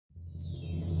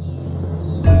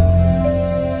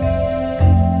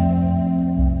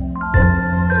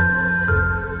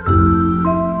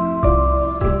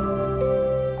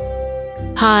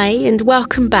Hi, and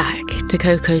welcome back to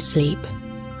Koko Sleep,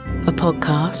 a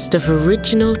podcast of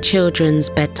original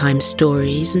children's bedtime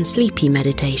stories and sleepy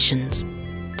meditations,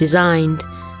 designed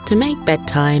to make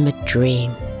bedtime a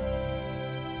dream.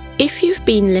 If you've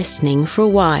been listening for a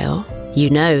while,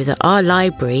 you know that our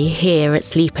library here at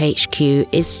Sleep HQ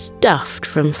is stuffed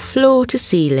from floor to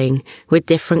ceiling with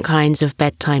different kinds of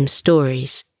bedtime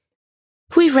stories.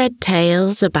 We've read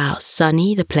tales about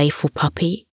Sunny the playful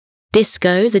puppy,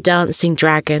 Disco the dancing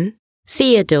dragon,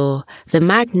 Theodore the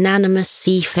magnanimous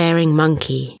seafaring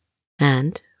monkey,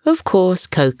 and, of course,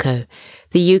 Koko,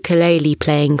 the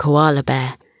ukulele-playing koala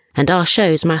bear, and our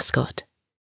show's mascot.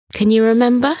 Can you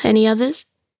remember any others?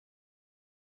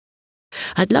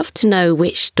 I'd love to know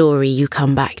which story you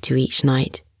come back to each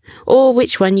night, or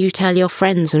which one you tell your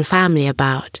friends and family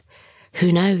about. Who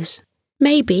knows?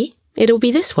 Maybe it'll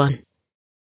be this one.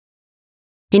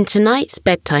 In tonight's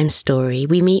bedtime story,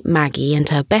 we meet Maggie and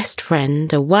her best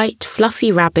friend, a white,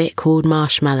 fluffy rabbit called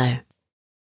Marshmallow.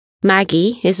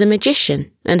 Maggie is a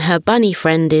magician, and her bunny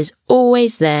friend is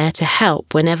always there to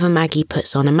help whenever Maggie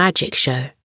puts on a magic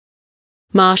show.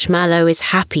 Marshmallow is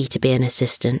happy to be an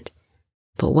assistant,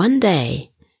 but one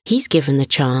day he's given the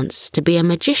chance to be a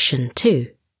magician too.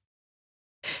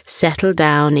 Settle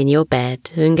down in your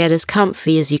bed and get as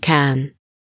comfy as you can.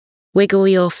 Wiggle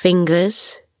your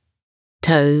fingers,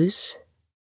 toes,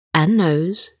 and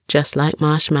nose, just like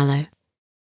Marshmallow.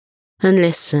 And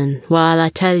listen while I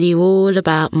tell you all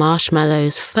about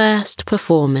Marshmallow's first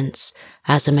performance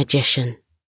as a magician.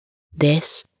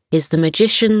 This is The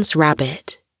Magician's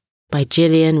Rabbit by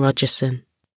Gillian Rogerson.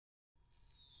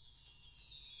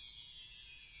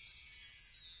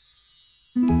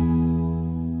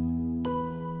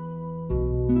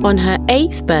 On her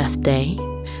 8th birthday,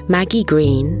 Maggie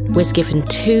Green was given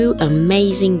 2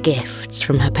 amazing gifts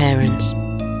from her parents.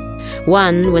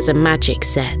 One was a magic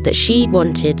set that she'd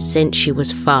wanted since she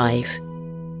was 5,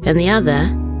 and the other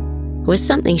was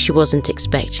something she wasn't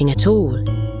expecting at all,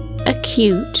 a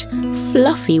cute,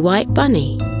 fluffy white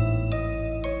bunny.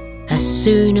 As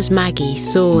soon as Maggie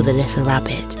saw the little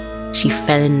rabbit, she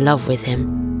fell in love with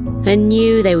him and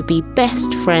knew they would be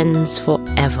best friends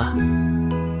forever.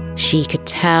 She could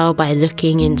tell by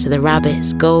looking into the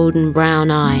rabbit's golden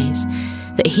brown eyes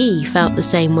that he felt the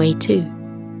same way too.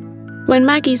 When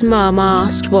Maggie's mum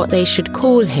asked what they should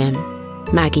call him,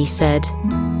 Maggie said,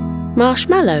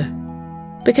 "Marshmallow,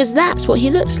 because that's what he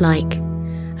looks like,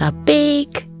 a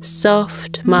big,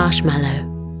 soft marshmallow.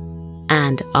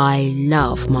 And I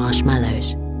love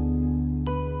marshmallows."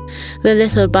 The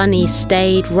little bunny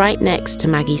stayed right next to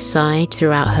Maggie's side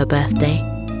throughout her birthday.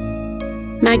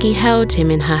 Maggie held him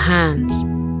in her hands,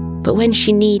 but when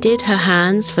she needed her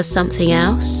hands for something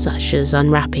else, such as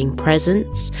unwrapping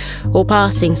presents or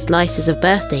passing slices of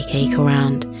birthday cake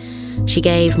around, she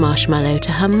gave Marshmallow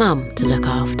to her mum to look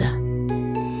after.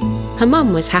 Her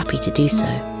mum was happy to do so,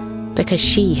 because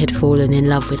she had fallen in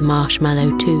love with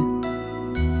Marshmallow too.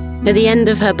 At the end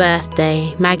of her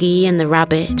birthday, Maggie and the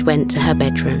rabbit went to her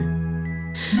bedroom.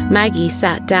 Maggie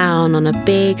sat down on a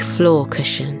big floor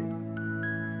cushion.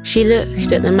 She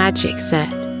looked at the magic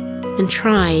set and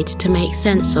tried to make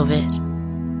sense of it.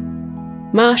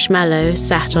 Marshmallow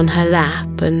sat on her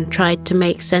lap and tried to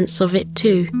make sense of it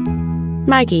too.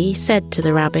 Maggie said to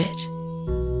the rabbit,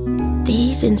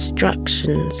 "These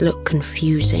instructions look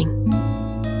confusing.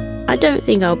 I don't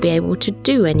think I'll be able to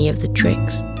do any of the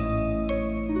tricks."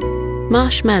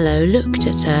 Marshmallow looked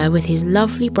at her with his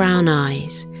lovely brown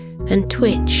eyes and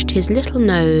twitched his little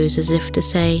nose as if to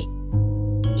say,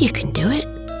 "You can do it.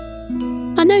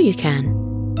 I know you can."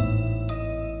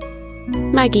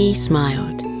 Maggie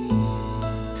smiled.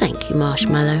 "Thank you,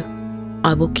 Marshmallow.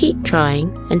 I will keep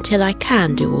trying until I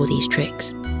can do all these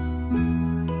tricks."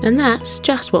 And that's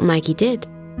just what Maggie did.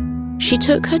 She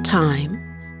took her time,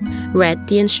 read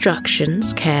the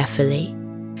instructions carefully,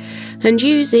 and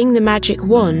using the magic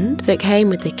wand that came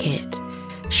with the kit,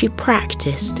 she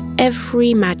practiced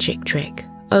every magic trick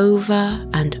over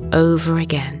and over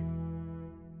again.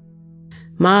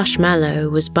 Marshmallow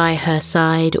was by her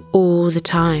side all the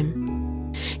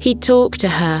time. He'd talk to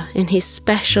her in his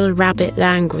special rabbit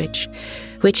language,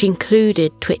 which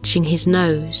included twitching his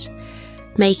nose,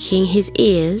 making his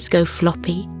ears go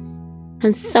floppy,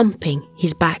 and thumping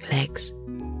his back legs.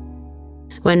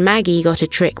 When Maggie got a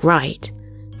trick right,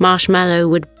 Marshmallow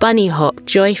would bunny hop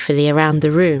joyfully around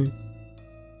the room.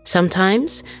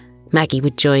 Sometimes Maggie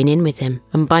would join in with him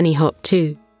and bunny hop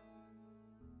too.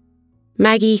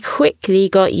 Maggie quickly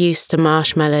got used to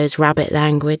Marshmallow's rabbit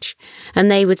language, and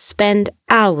they would spend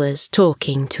hours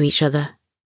talking to each other.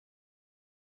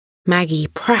 Maggie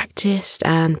practiced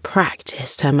and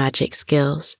practiced her magic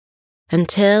skills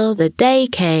until the day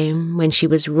came when she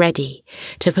was ready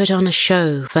to put on a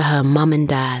show for her mum and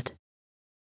dad.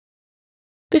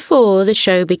 Before the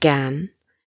show began,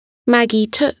 Maggie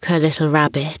took her little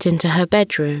rabbit into her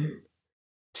bedroom,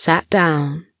 sat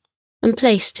down, and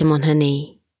placed him on her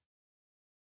knee.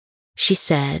 She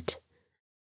said,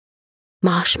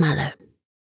 "Marshmallow,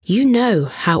 you know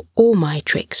how all my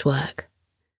tricks work.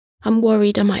 I'm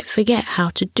worried I might forget how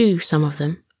to do some of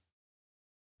them.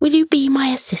 Will you be my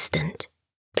assistant,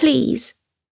 please?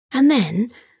 And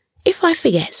then, if I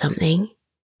forget something,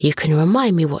 you can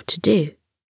remind me what to do."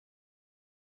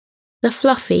 The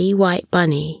fluffy white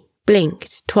bunny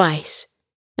blinked twice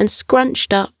and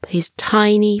scrunched up his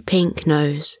tiny pink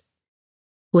nose,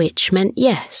 which meant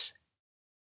yes.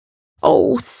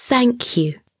 "Oh, thank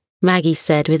you," Maggie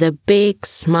said with a big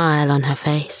smile on her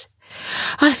face.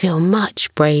 "I feel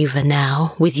much braver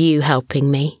now with you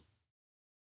helping me."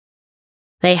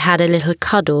 They had a little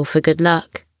cuddle for good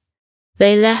luck.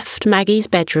 They left Maggie's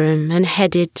bedroom and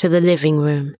headed to the living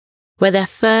room, where their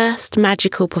first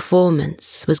magical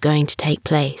performance was going to take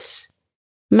place.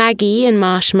 Maggie and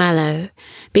Marshmallow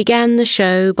began the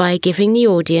show by giving the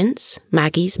audience,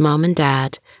 Maggie's mum and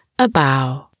dad, a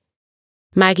bow.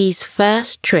 Maggie's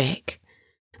first trick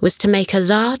was to make a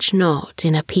large knot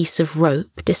in a piece of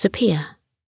rope disappear.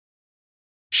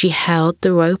 She held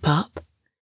the rope up,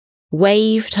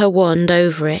 waved her wand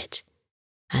over it,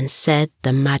 and said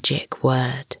the magic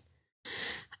word,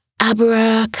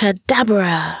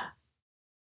 "Abracadabra."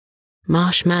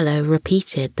 Marshmallow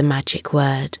repeated the magic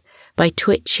word by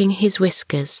twitching his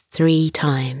whiskers 3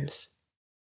 times.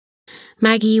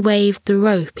 Maggie waved the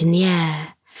rope in the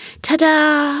air.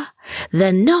 "Ta-da!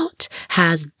 The knot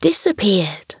has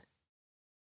disappeared."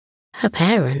 Her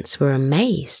parents were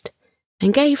amazed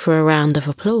and gave her a round of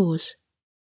applause.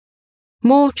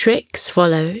 More tricks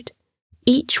followed,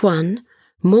 each one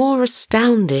more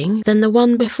astounding than the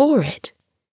one before it.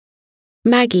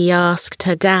 Maggie asked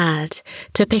her dad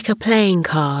to pick a playing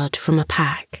card from a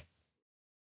pack.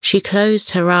 She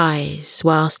closed her eyes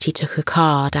whilst he took a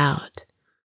card out.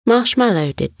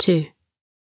 Marshmallow did too.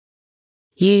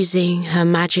 Using her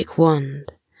magic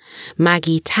wand,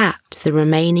 Maggie tapped the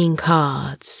remaining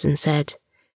cards and said,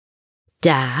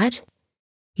 "Dad,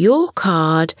 your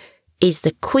card is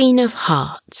the Queen of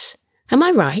Hearts. Am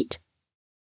I right?"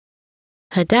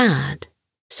 Her dad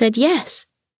said yes.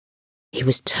 He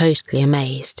was totally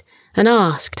amazed and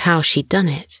asked how she'd done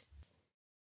it.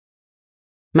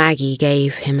 Maggie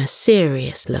gave him a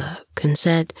serious look and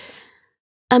said,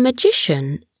 "A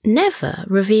magician never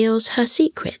reveals her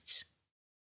secrets."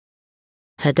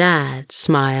 Her dad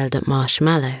smiled at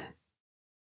Marshmallow.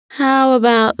 "How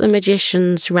about the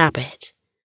magician's rabbit?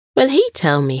 Will he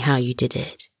tell me how you did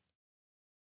it?"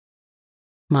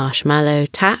 Marshmallow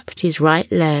tapped his right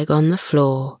leg on the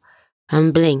floor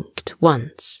and blinked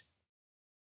once.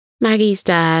 Maggie's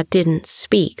dad didn't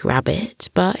speak rabbit,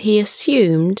 but he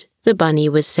assumed the bunny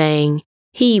was saying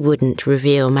he wouldn't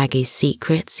reveal Maggie's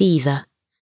secrets either.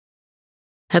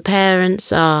 Her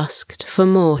parents asked for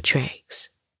more tricks.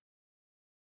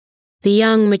 The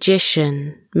young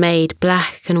magician made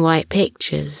black and white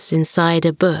pictures inside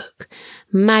a book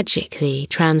magically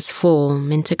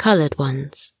transform into coloured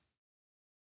ones.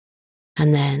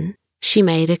 And then she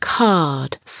made a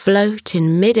card float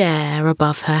in mid-air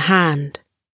above her hand.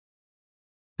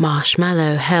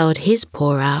 Marshmallow held his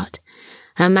paw out,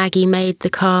 and Maggie made the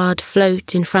card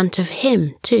float in front of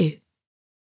him too.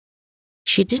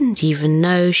 She didn't even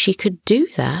know she could do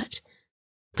that,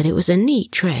 but it was a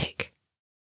neat trick.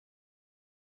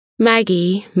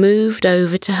 Maggie moved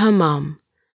over to her mum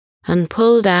and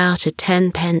pulled out a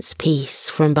 10-pence piece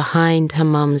from behind her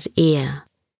mum's ear.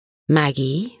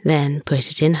 Maggie then put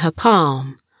it in her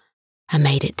palm and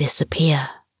made it disappear.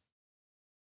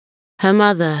 Her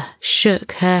mother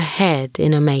shook her head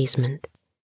in amazement.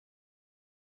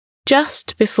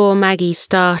 Just before Maggie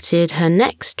started her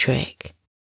next trick,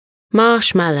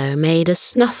 Marshmallow made a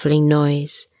snuffling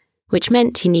noise, which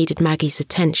meant he needed Maggie's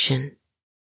attention.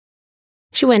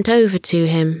 She went over to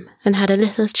him and had a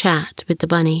little chat with the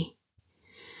bunny.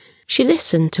 She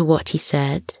listened to what he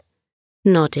said,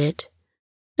 nodded,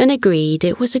 and agreed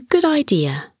it was a good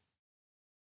idea.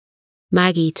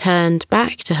 Maggie turned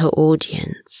back to her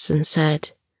audience and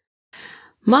said,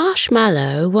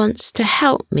 "Marshmallow wants to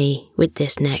help me with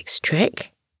this next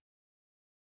trick."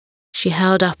 She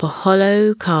held up a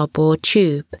hollow cardboard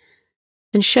tube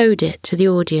and showed it to the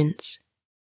audience.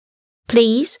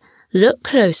 "Please look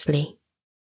closely.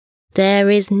 There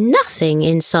is nothing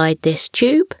inside this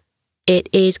tube. It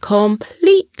is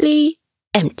completely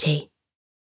empty."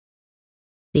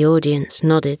 The audience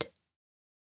nodded.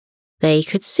 They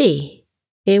could see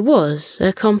It was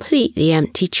a completely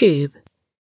empty tube.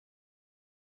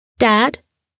 "Dad,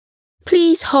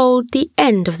 please hold the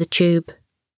end of the tube."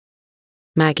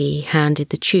 Maggie handed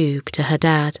the tube to her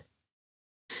dad.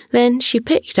 Then she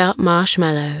picked up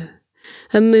Marshmallow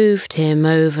and moved him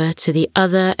over to the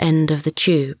other end of the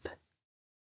tube.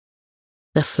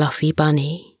 The fluffy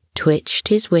bunny twitched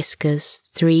his whiskers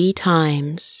 3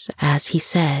 times as he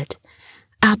said,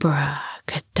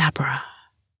 "Abracadabra."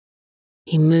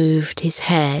 He moved his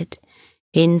head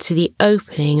into the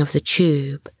opening of the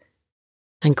tube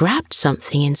and grabbed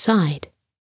something inside.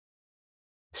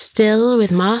 Still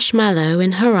with Marshmallow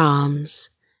in her arms,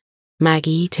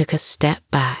 Maggie took a step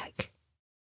back.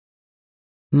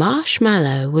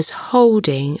 Marshmallow was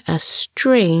holding a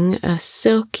string of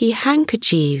silky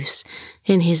handkerchiefs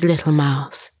in his little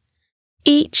mouth.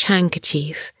 Each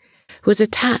handkerchief was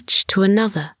attached to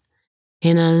another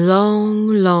in a long,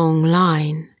 long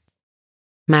line.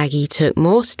 Maggie took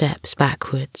more steps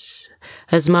backwards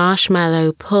as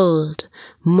Marshmallow pulled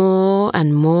more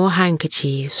and more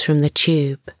handkerchiefs from the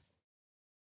tube.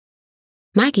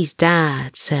 Maggie's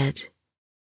dad said,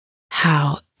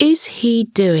 "How is he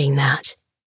doing that?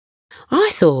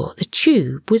 I thought the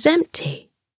tube was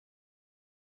empty."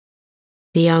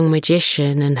 The young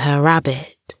magician and her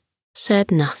rabbit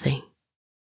said nothing.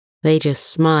 They just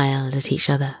smiled at each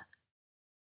other.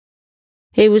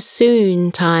 It was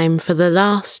soon time for the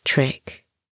last trick.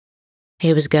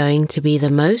 It was going to be the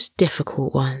most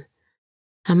difficult one,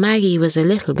 and Maggie was a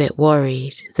little bit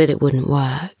worried that it wouldn't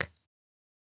work.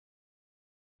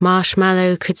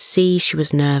 Marshmallow could see she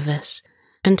was nervous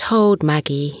and told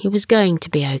Maggie it was going to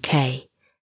be okay.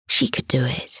 She could do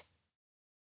it.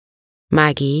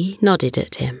 Maggie nodded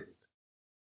at him.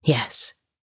 Yes,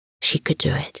 she could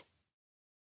do it.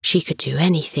 She could do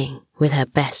anything with her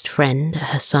best friend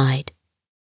at her side.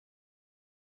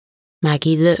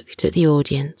 Maggie looked at the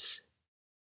audience.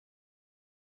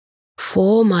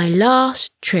 "For my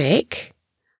last trick,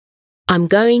 I'm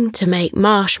going to make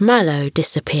Marshmallow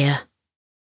disappear.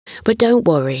 But don't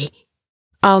worry,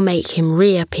 I'll make him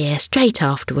reappear straight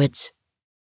afterwards."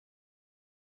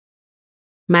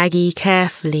 Maggie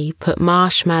carefully put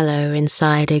Marshmallow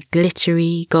inside a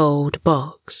glittery gold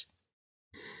box.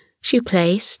 She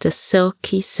placed a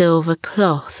silky silver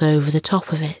cloth over the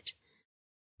top of it,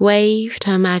 waved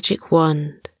her magic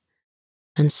wand,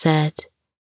 and said,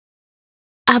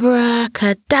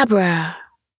 "Abracadabra."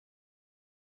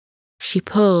 She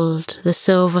pulled the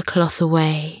silver cloth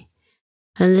away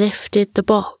and lifted the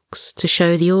box to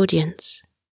show the audience.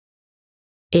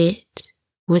 It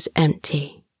was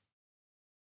empty.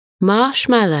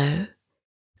 Marshmallow,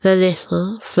 the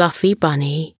little fluffy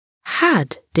bunny,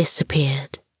 had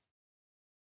disappeared.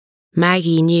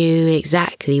 Maggie knew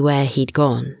exactly where he'd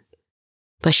gone,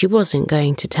 but she wasn't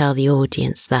going to tell the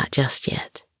audience that just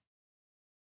yet.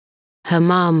 Her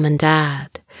mum and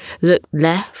dad looked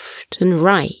left and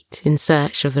right in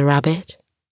search of the rabbit.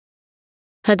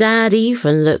 Her dad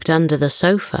even looked under the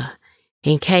sofa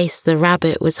in case the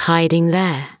rabbit was hiding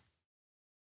there.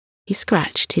 He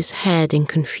scratched his head in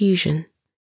confusion.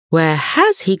 "Where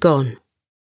has he gone?"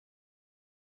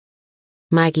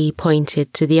 Maggie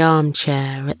pointed to the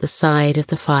armchair at the side of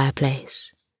the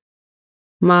fireplace.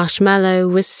 Marshmallow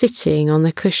was sitting on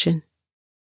the cushion,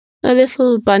 a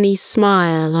little bunny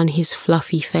smile on his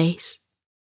fluffy face.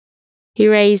 He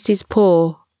raised his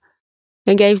paw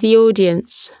and gave the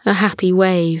audience a happy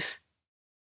wave.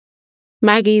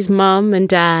 Maggie's mum and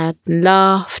dad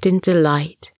laughed in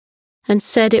delight and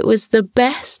said it was the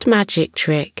best magic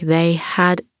trick they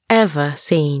had ever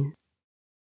seen.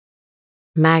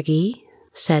 Maggie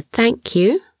said thank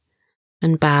you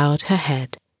and bowed her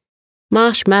head.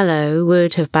 Marshmallow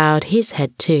would have bowed his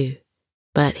head too,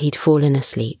 but he'd fallen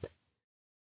asleep.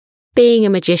 Being a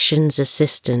magician's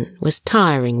assistant was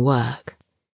tiring work.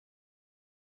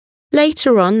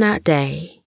 Later on that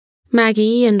day,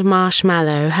 Maggie and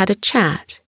Marshmallow had a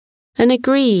chat and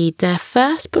agreed their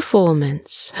first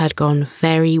performance had gone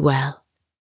very well.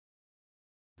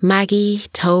 Maggie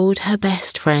told her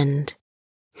best friend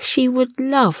she would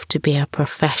love to be a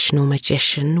professional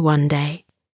magician one day.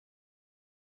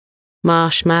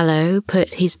 Marshmallow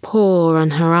put his paw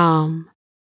on her arm,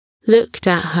 looked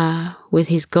at her with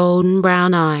his golden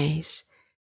brown eyes,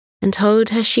 and told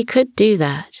her she could do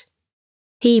that.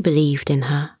 He believed in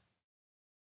her.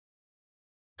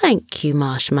 "Thank you,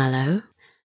 Marshmallow.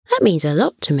 That means a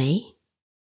lot to me."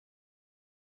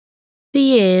 The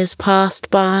years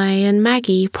passed by and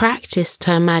Maggie practiced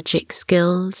her magic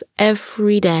skills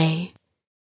every day.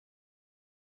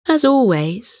 As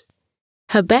always,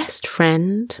 her best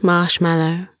friend,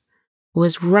 Marshmallow,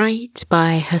 was right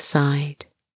by her side.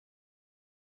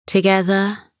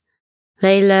 Together,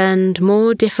 they learned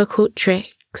more difficult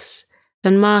tricks,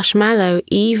 and Marshmallow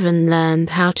even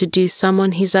learned how to do some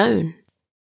on his own.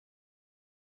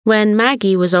 When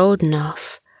Maggie was old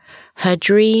enough, her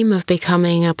dream of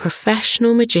becoming a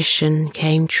professional magician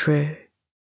came true.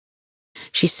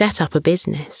 She set up a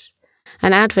business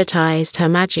and advertised her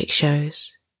magic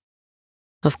shows.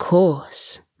 Of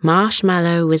course,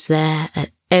 Marshmallow was there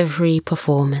at every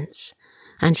performance,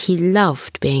 and he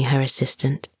loved being her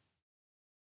assistant.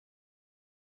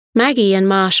 Maggie and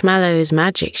Marshmallow's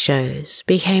magic shows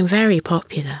became very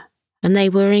popular, and they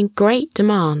were in great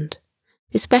demand,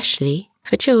 especially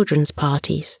for children's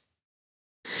parties.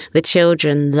 The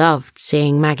children loved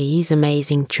seeing Maggie's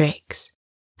amazing tricks,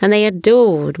 and they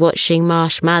adored watching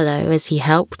Marshmallow as he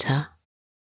helped her.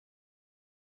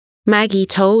 Maggie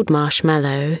told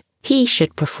Marshmallow he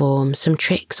should perform some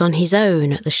tricks on his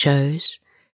own at the shows,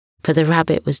 for the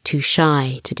rabbit was too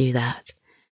shy to do that,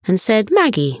 and said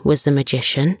Maggie was the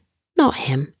magician, not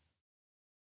him.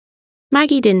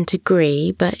 Maggie didn't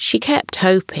agree, but she kept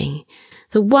hoping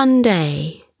that one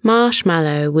day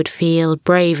Marshmallow would feel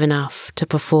brave enough to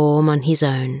perform on his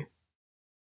own.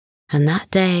 And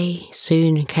that day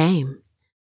soon came,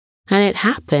 and it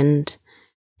happened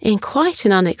in quite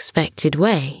an unexpected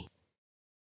way.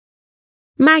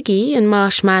 Maggie and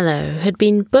Marshmallow had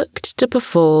been booked to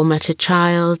perform at a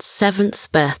child's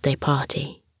 7th birthday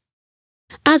party.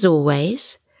 As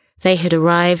always, they had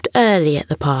arrived early at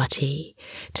the party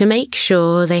to make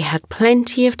sure they had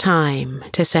plenty of time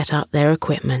to set up their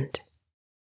equipment.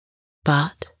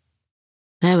 But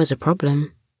there was a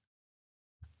problem.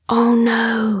 "Oh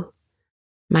no,"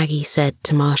 Maggie said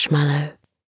to Marshmallow.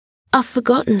 "I've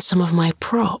forgotten some of my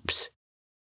props.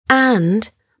 And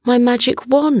my magic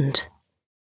wand."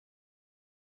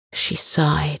 She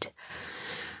sighed.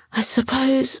 "I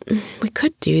suppose we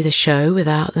could do the show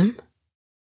without them."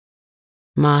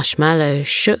 Marshmallow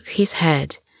shook his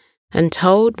head and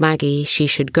told Maggie she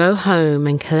should go home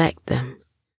and collect them.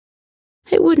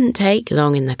 It wouldn't take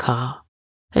long in the car,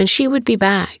 and she would be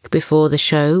back before the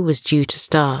show was due to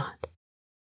start.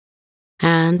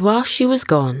 And while she was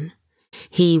gone,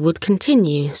 he would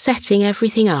continue setting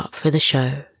everything up for the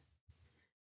show.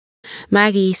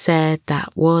 Maggie said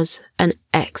that was an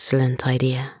excellent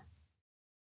idea.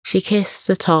 She kissed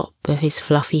the top of his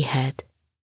fluffy head.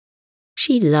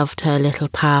 She loved her little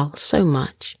pal so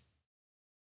much.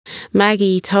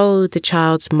 Maggie told the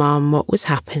child's mum what was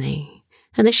happening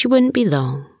and that she wouldn't be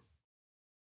long.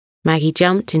 Maggie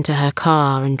jumped into her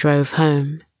car and drove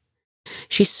home.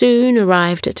 She soon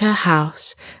arrived at her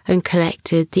house and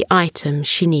collected the items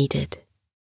she needed.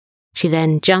 She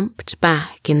then jumped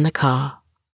back in the car.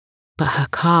 But her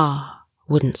car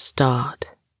wouldn't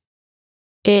start.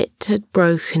 It had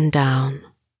broken down.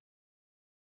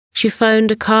 She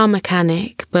phoned a car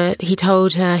mechanic, but he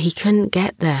told her he couldn't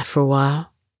get there for a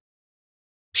while.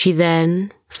 She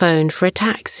then phoned for a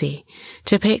taxi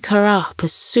to pick her up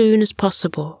as soon as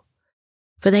possible,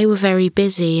 but they were very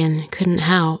busy and couldn't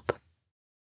help.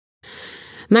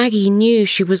 Maggie knew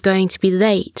she was going to be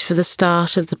late for the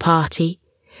start of the party,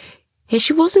 yet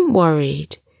she wasn't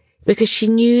worried, because she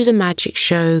knew the magic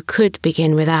show could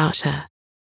begin without her,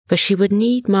 but she would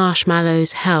need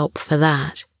Marshmallow's help for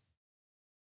that.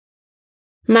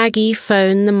 Maggie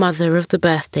phoned the mother of the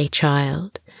birthday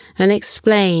child and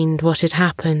explained what had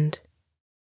happened.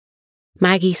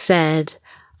 Maggie said,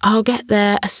 "I'll get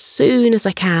there as soon as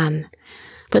I can,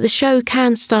 but the show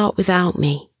can start without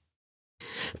me.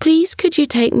 Please could you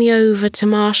take me over to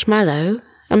Marshmallow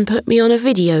and put me on a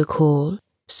video call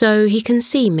so he can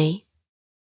see me?"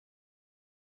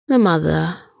 The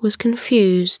mother was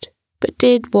confused, but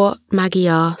did what Maggie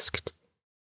asked.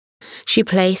 She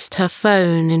placed her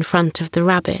phone in front of the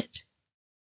rabbit.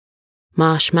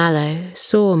 Marshmallow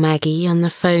saw Maggie on the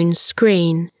phone's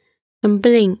screen and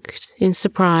blinked in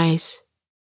surprise.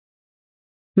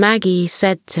 Maggie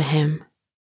said to him,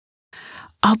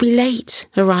 "I'll be late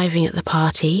arriving at the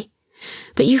party,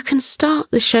 but you can start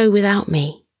the show without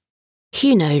me.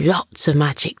 You know lots of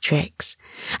magic tricks,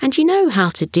 and you know how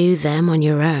to do them on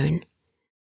your own.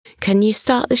 Can you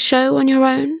start the show on your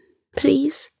own,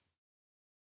 please?"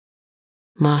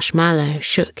 Marshmallow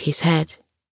shook his head.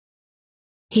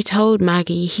 He told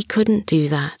Maggie he couldn't do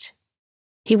that.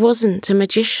 He wasn't a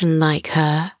magician like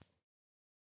her.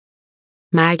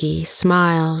 Maggie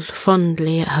smiled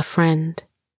fondly at her friend.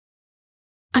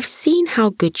 "I've seen how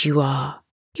good you are.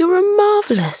 You're a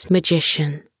marvellous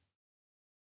magician."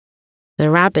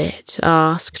 The rabbit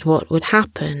asked what would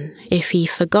happen if he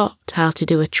forgot how to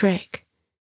do a trick.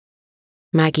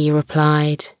 Maggie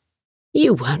replied,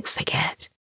 "You won't forget.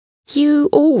 You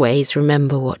always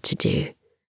remember what to do.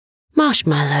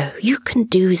 Marshmallow, you can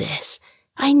do this.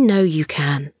 I know you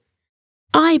can.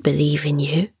 I believe in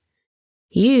you.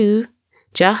 You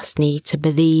just need to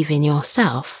believe in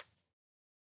yourself.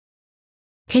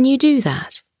 Can you do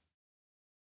that?"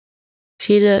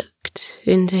 She looked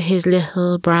into his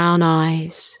little brown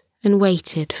eyes and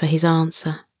waited for his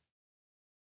answer.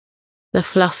 The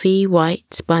fluffy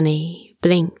white bunny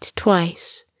blinked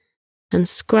twice and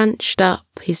scrunched up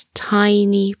his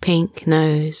tiny pink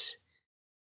nose,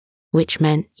 which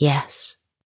meant yes.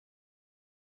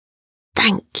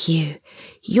 "Thank you.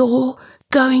 You're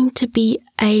going to be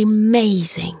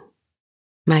amazing,"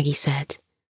 Maggie said.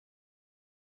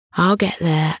 "I'll get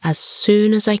there as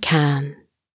soon as I can.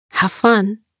 Have fun."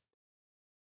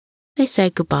 They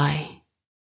said goodbye.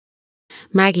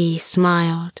 Maggie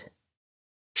smiled.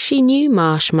 She knew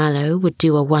Marshmallow would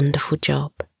do a wonderful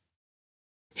job.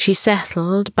 She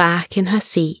settled back in her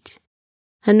seat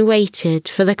and waited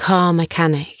for the car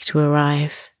mechanic to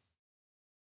arrive.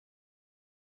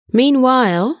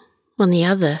 Meanwhile, on the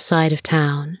other side of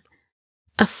town,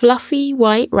 a fluffy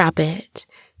white rabbit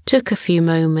took a few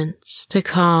moments to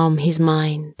calm his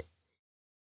mind.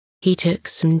 He took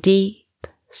some deep,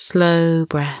 slow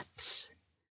breaths.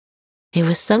 It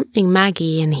was something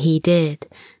Maggie and he did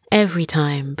every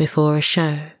time before a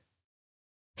show.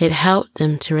 It helped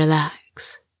them to relax.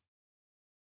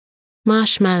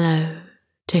 Marshmallow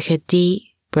took a deep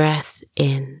breath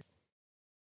in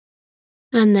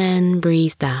and then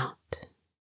breathed out.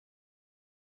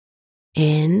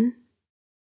 In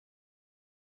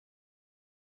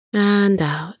and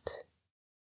out.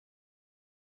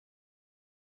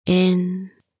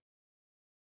 In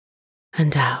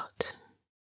and out.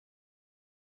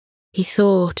 He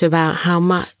thought about how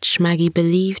much Maggie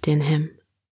believed in him.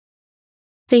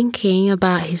 Thinking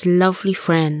about his lovely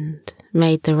friend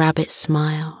made the rabbit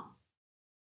smile.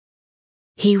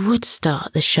 He would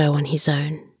start the show on his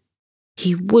own.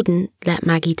 He wouldn't let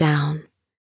Maggie down,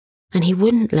 and he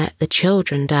wouldn't let the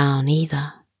children down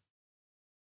either.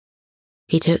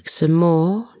 He took some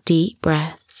more deep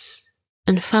breaths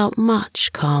and felt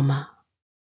much calmer.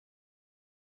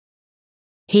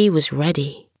 He was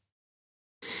ready.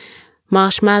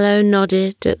 Marshmallow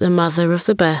nodded at the mother of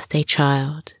the birthday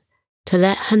child to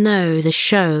let her know the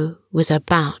show was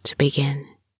about to begin.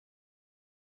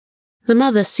 The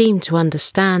mother seemed to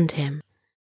understand him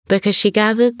because she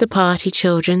gathered the party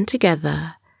children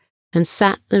together and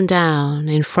sat them down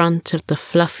in front of the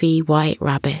fluffy white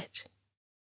rabbit.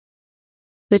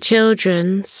 The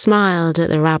children smiled at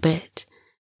the rabbit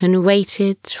and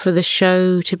waited for the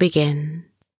show to begin.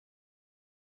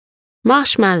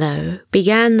 Marshmallow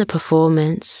began the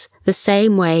performance the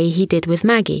same way he did with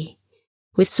Maggie,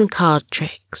 with some card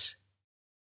tricks.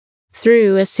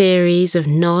 Through a series of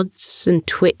nods and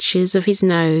twitches of his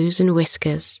nose and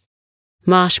whiskers,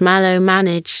 Marshmallow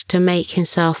managed to make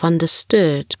himself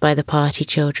understood by the party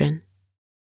children.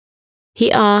 He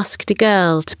asked a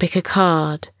girl to pick a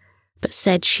card, but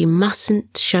said she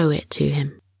mustn't show it to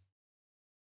him.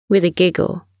 With a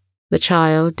giggle, the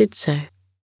child did so,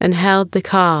 and held the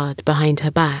card behind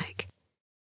her back.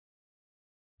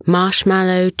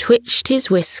 Marshmallow twitched his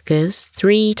whiskers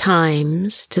 3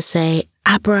 times to say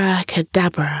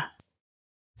abracadabra.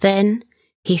 Then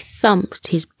he thumped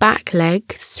his back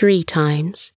leg 3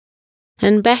 times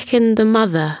and beckoned the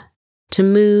mother to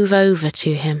move over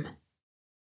to him.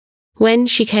 When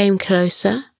she came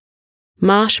closer,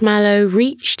 Marshmallow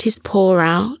reached his paw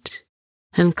out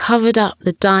and covered up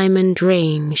the diamond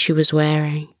ring she was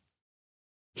wearing.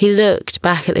 He looked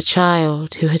back at the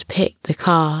child who had picked the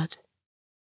card.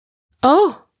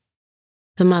 "Oh,"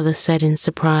 the mother said in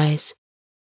surprise,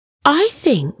 "I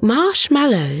think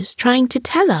Marshmallow's trying to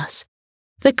tell us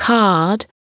the card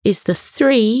is the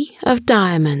 3 of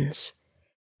diamonds.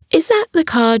 Is that the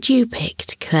card you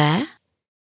picked, Claire?"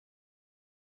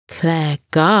 Claire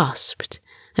gasped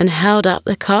and held up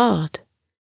the card.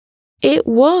 It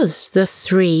was the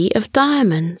 3 of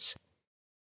diamonds.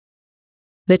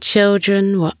 The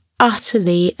children were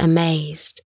utterly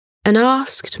amazed and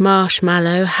asked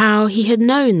Marshmallow how he had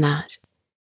known that.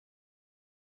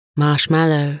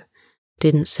 Marshmallow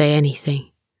didn't say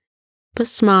anything, but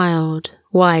smiled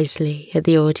wisely at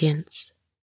the audience.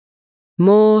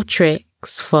 More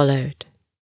tricks followed.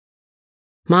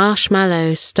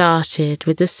 Marshmallow started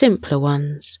with the simpler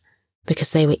ones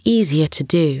because they were easier to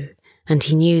do and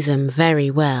he knew them very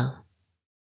well.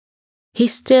 He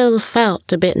still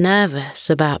felt a bit nervous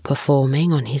about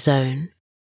performing on his own,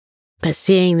 but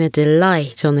seeing the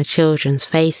delight on the children's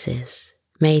faces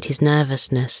made his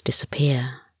nervousness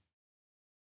disappear.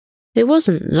 It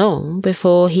wasn't long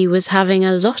before he was having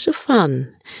a lot of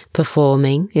fun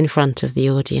performing in front of the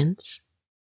audience.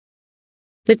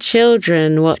 The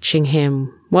children watching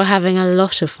him were having a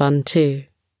lot of fun too.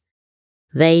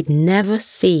 They'd never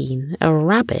seen a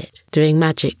rabbit doing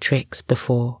magic tricks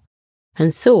before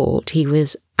and thought he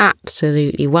was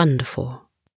absolutely wonderful.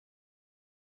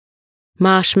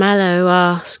 Marshmallow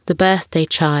asked the birthday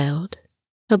child,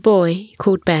 a boy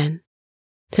called Ben,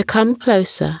 to come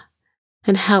closer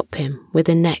and help him with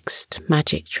the next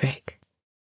magic trick.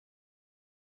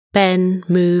 Ben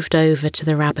moved over to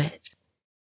the rabbit.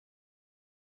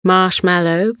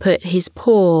 Marshmallow put his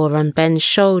paw on Ben's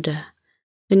shoulder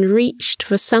and reached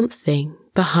for something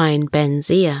behind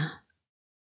Ben's ear.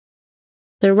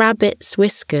 The rabbit's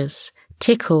whiskers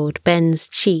tickled Ben's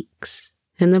cheeks,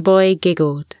 and the boy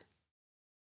giggled.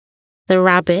 The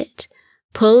rabbit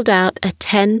pulled out a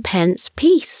 10-pence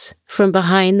piece from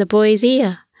behind the boy's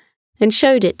ear and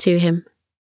showed it to him.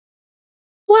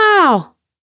 "Wow,"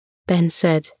 Ben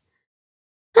said.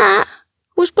 "That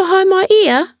was behind my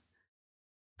ear.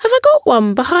 Have I got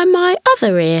one behind my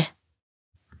other ear?"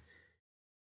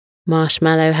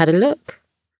 Marshmallow had a look,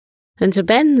 and to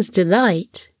Ben's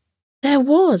delight, there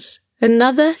was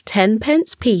another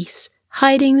 10-pence piece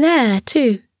hiding there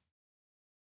too.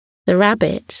 The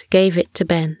rabbit gave it to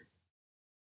Ben.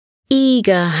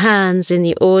 Eager hands in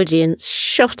the audience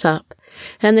shot up,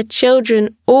 and the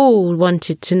children all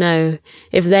wanted to know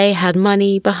if they had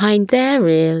money behind their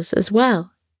ears as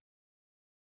well.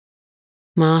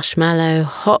 Marshmallow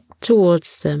hopped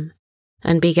towards them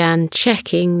and began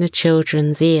checking the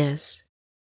children's ears.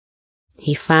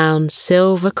 He found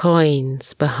silver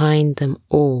coins behind them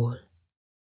all.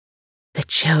 The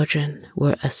children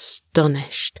were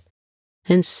astonished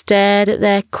and stared at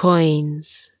their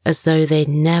coins as though they'd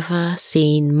never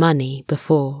seen money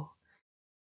before.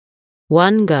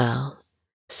 One girl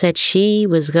said she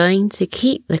was going to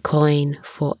keep the coin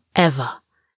forever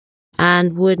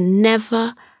and would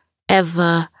never,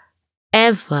 ever,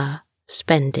 ever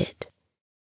spend it.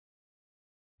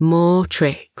 More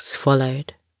tricks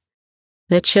followed.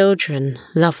 The children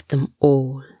loved them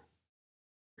all.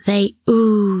 They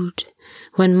oohed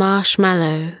when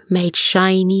Marshmallow made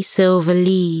shiny silver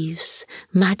leaves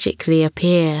magically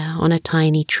appear on a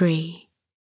tiny tree.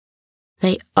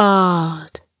 They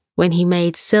ahed when he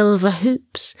made silver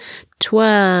hoops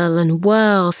twirl and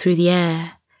whirl through the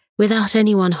air without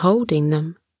anyone holding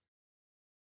them.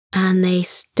 And they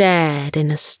stared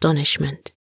in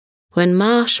astonishment when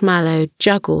Marshmallow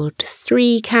juggled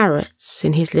 3 carrots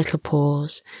in his little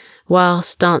paws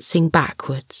whilst dancing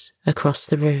backwards across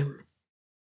the room.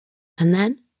 And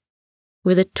then,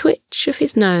 with a twitch of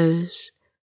his nose,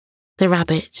 the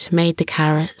rabbit made the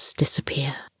carrots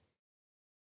disappear.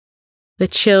 The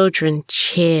children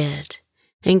cheered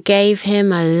and gave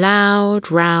him a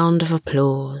loud round of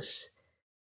applause.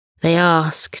 They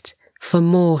asked for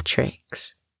more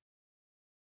tricks.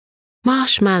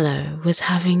 Marshmallow was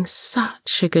having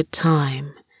such a good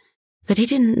time that he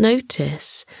didn't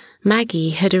notice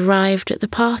Maggie had arrived at the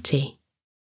party.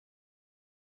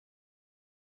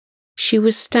 She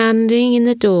was standing in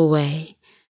the doorway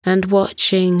and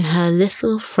watching her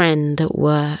little friend at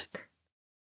work.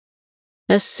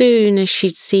 As soon as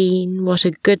she'd seen what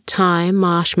a good time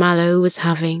Marshmallow was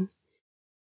having,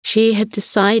 she had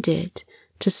decided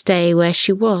to stay where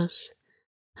she was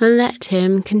and let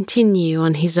him continue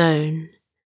on his own.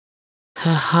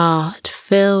 Her heart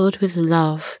filled with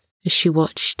love as she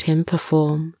watched him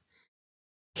perform.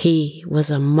 He was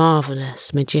a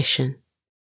marvellous magician.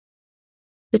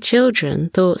 The children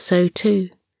thought so too,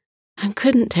 and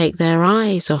couldn't take their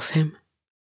eyes off him.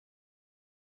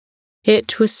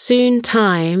 It was soon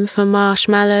time for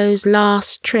Marshmallow's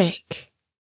last trick.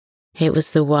 It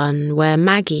was the one where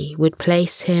Maggie would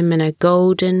place him in a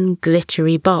golden,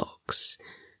 glittery box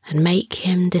and make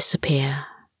him disappear.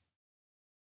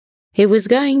 It was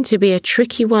going to be a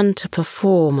tricky one to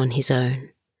perform on his own,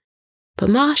 but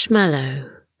Marshmallow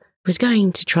was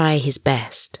going to try his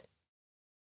best.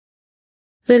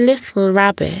 The little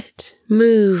rabbit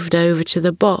moved over to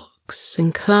the box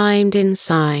and climbed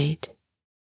inside.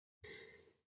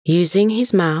 Using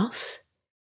his mouth,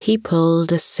 he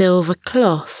pulled a silver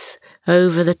cloth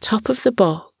over the top of the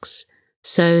box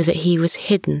so that he was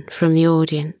hidden from the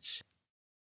audience.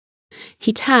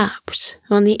 He tapped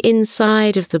on the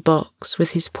inside of the box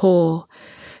with his paw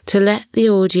to let the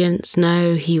audience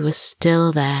know he was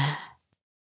still there.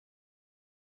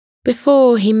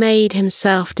 Before he made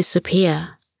himself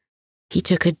disappear, he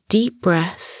took a deep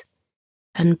breath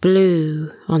and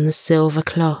blew on the silver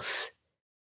cloth.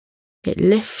 It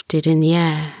lifted in the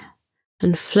air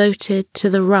and floated to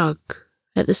the rug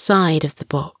at the side of the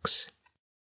box.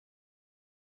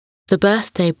 The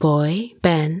birthday boy,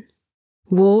 Ben,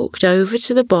 walked over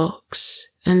to the box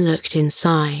and looked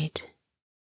inside.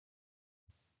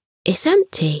 "It's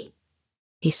empty,"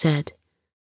 he said.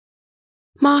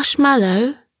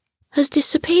 "Marshmallow has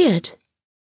disappeared."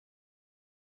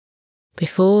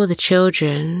 Before the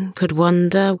children could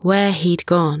wonder where he'd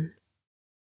gone,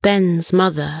 Ben's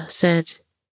mother said,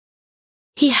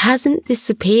 "He hasn't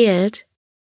disappeared.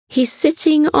 He's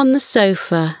sitting on the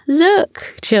sofa.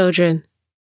 Look, children."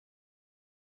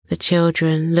 The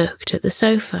children looked at the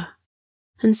sofa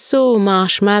and saw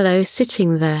Marshmallow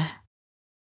sitting there.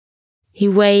 He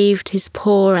waved his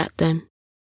paw at them.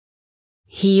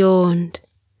 He yawned.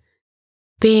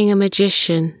 Being a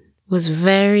magician was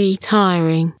very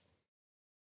tiring.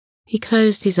 He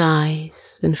closed his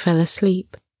eyes and fell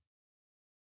asleep.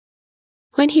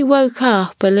 When he woke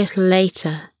up a little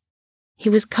later, he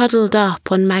was cuddled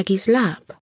up on Maggie's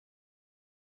lap.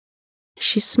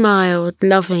 She smiled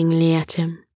lovingly at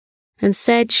him and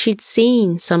said she'd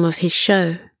seen some of his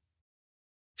show.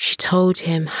 She told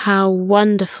him how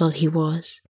wonderful he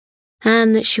was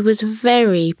and that she was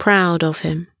very proud of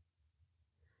him.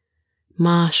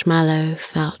 Marshmallow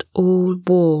felt all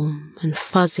warm and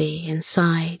fuzzy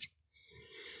inside.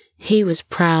 He was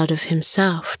proud of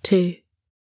himself too.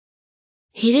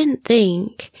 He didn't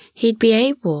think he'd be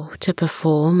able to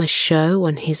perform a show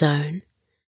on his own,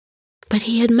 but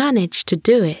he had managed to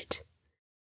do it,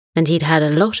 and he'd had a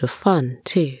lot of fun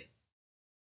too.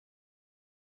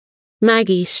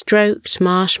 Maggie stroked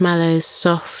Marshmallow's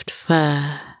soft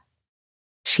fur.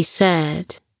 She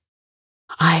said,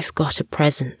 "I've got a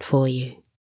present for you.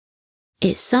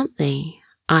 It's something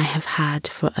I have had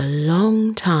for a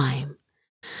long time,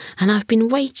 and I've been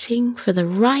waiting for the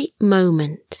right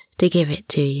moment to give it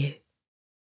to you.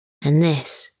 And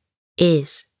this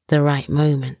is the right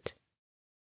moment."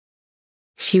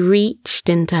 She reached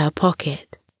into her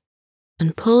pocket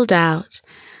and pulled out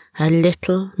a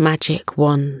little magic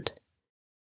wand.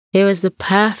 It was the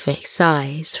perfect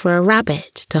size for a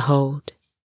rabbit to hold.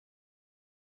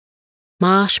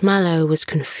 Marshmallow was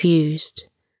confused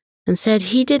and said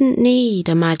he didn't need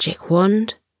a magic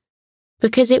wand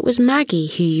because it was Maggie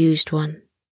who used one,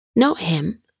 not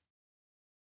him.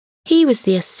 He was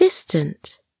the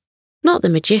assistant, not the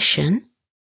magician.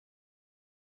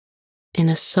 In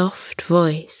a soft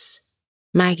voice,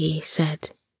 Maggie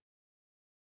said,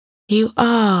 "You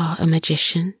are a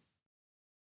magician.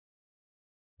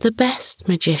 The best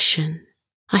magician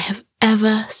I have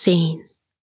ever seen.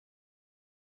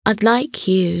 I'd like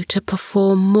you to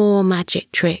perform more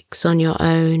magic tricks on your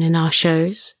own in our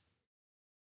shows.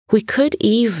 We could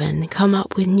even come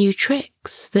up with new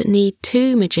tricks that need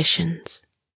 2 magicians.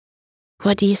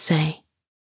 What do you say?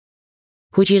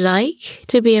 Would you like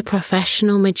to be a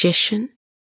professional magician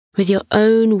with your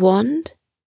own wand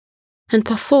and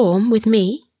perform with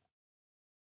me?"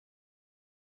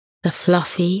 The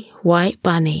fluffy white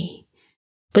bunny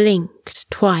blinked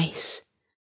twice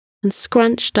and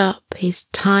scrunched up his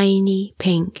tiny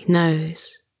pink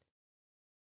nose,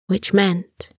 which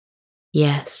meant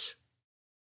yes.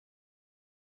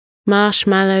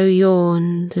 Marshmallow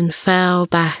yawned and fell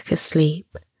back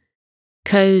asleep,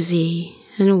 cosy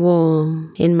and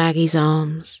warm in Maggie's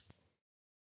arms.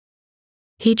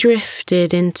 He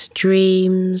drifted into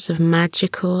dreams of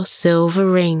magical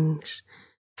silver rings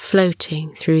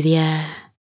floating through the air.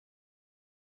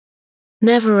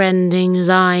 Never-ending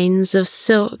lines of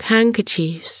silk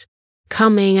handkerchiefs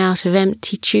coming out of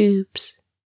empty tubes.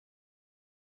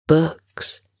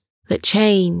 Books that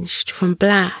changed from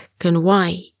black and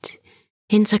white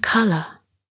into colour.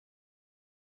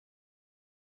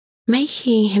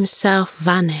 Making himself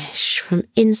vanish from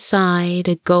inside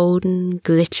a golden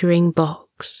glittering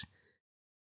box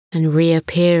and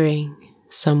reappearing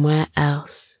somewhere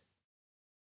else.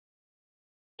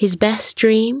 His best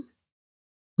dream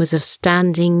was of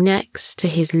standing next to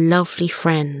his lovely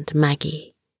friend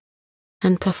Maggie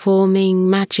and performing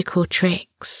magical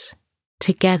tricks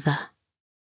together.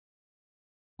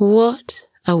 What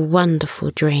a wonderful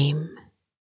dream.